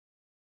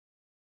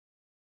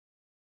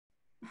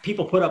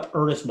people put up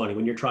earnest money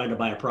when you're trying to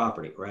buy a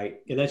property, right?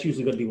 And that's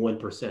usually going to be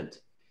 1%.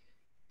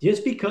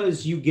 Just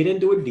because you get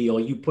into a deal,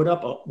 you put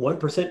up a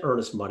 1%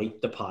 earnest money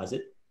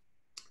deposit,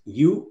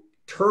 you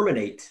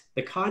terminate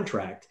the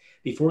contract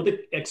before the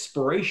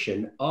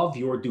expiration of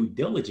your due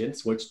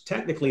diligence, which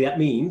technically that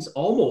means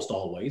almost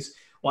always,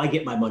 well, I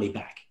get my money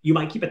back. You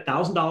might keep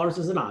 $1,000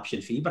 as an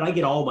option fee, but I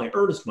get all my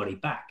earnest money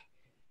back.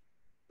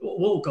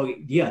 We'll go,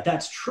 yeah,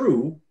 that's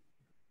true.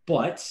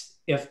 But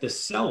if the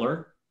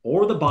seller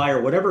or the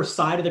buyer, whatever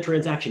side of the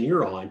transaction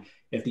you're on,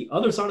 if the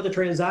other side of the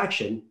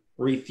transaction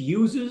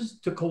refuses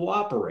to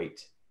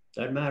cooperate,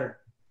 doesn't matter.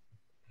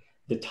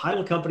 The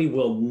title company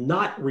will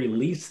not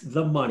release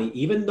the money,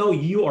 even though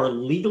you are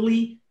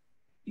legally,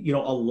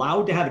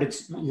 allowed to have it.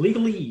 It's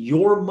legally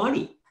your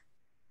money.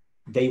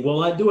 They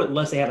will not do it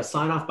unless they have a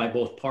sign off by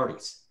both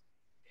parties.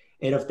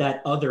 And if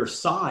that other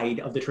side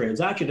of the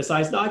transaction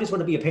decides, no, I just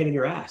want to be a pain in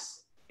your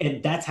ass.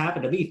 And that's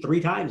happened to me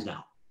 3 times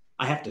now.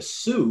 I have to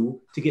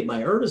sue to get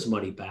my earnest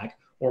money back.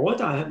 Or one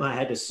time I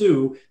had to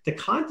sue to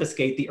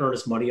confiscate the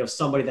earnest money of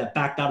somebody that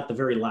backed out at the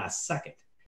very last second.